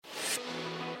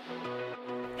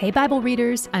Hey Bible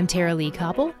readers, I'm Tara Lee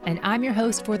Koppel, and I'm your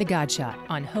host for The God Shot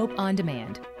on Hope on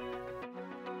Demand.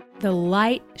 The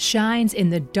light shines in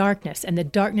the darkness, and the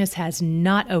darkness has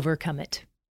not overcome it.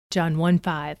 John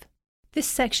 1:5. This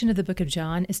section of the book of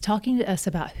John is talking to us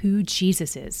about who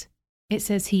Jesus is. It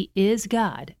says he is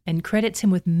God and credits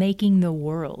him with making the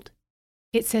world.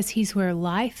 It says he's where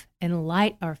life and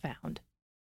light are found.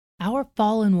 Our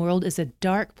fallen world is a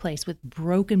dark place with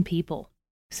broken people.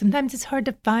 Sometimes it's hard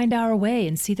to find our way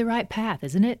and see the right path,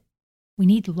 isn't it? We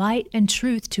need light and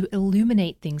truth to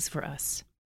illuminate things for us.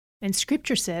 And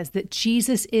Scripture says that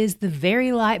Jesus is the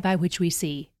very light by which we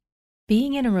see.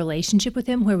 Being in a relationship with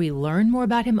him where we learn more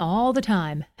about him all the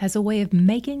time has a way of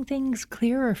making things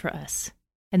clearer for us.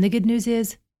 And the good news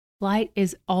is, light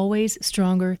is always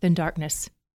stronger than darkness.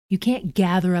 You can't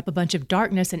gather up a bunch of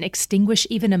darkness and extinguish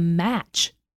even a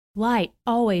match. Light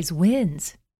always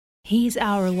wins. He's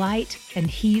our light, and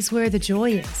he's where the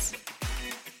joy is.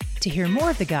 To hear more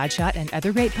of The God Shot and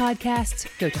other great podcasts,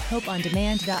 go to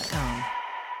hopeondemand.com.